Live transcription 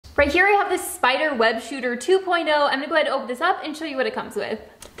Right here I have this Spider Web Shooter 2.0. I'm gonna go ahead and open this up and show you what it comes with.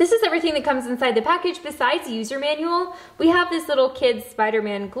 This is everything that comes inside the package besides the user manual. We have this little kid's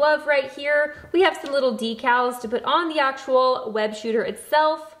Spider-Man glove right here. We have some little decals to put on the actual web shooter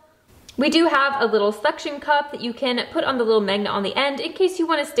itself. We do have a little suction cup that you can put on the little magnet on the end in case you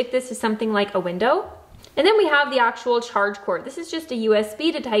want to stick this to something like a window. And then we have the actual charge cord. This is just a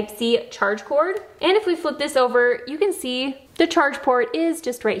USB to Type-C charge cord. And if we flip this over, you can see the charge port is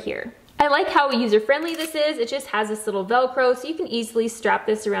just right here. I like how user-friendly this is. It just has this little Velcro, so you can easily strap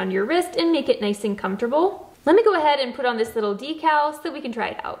this around your wrist and make it nice and comfortable. Let me go ahead and put on this little decal so that we can try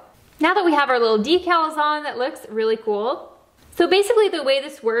it out. Now that we have our little decals on, that looks really cool. So basically the way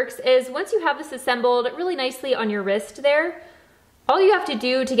this works is once you have this assembled really nicely on your wrist there, all you have to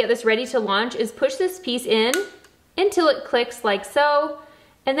do to get this ready to launch is push this piece in until it clicks like so,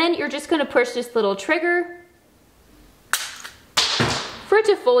 and then you're just gonna push this little trigger for it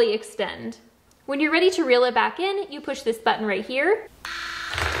to fully extend. When you're ready to reel it back in, you push this button right here.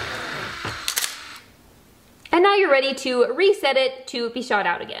 And now you're ready to reset it to be shot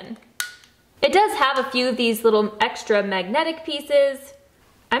out again. It does have a few of these little extra magnetic pieces.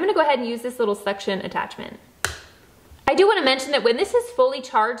 I'm gonna go ahead and use this little suction attachment. I do want to mention that when this is fully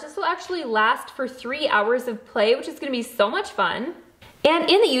charged, this will actually last for 3 hours of play, which is going to be so much fun. And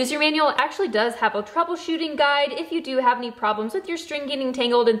in the user manual, it actually does have a troubleshooting guide. If you do have any problems with your string getting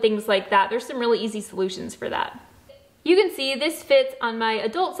tangled and things like that, there's some really easy solutions for that. You can see this fits on my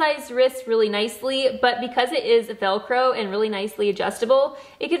adult-sized wrist really nicely, but because it is Velcro and really nicely adjustable,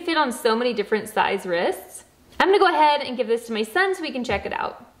 it can fit on so many different size wrists. I'm going to go ahead and give this to my son so we can check it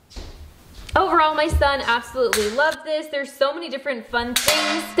out. Overall, my son absolutely loved this. There's so many different fun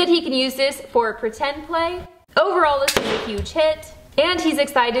things that he can use this for pretend play. Overall, this is a huge hit, and he's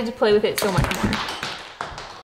excited to play with it so much more.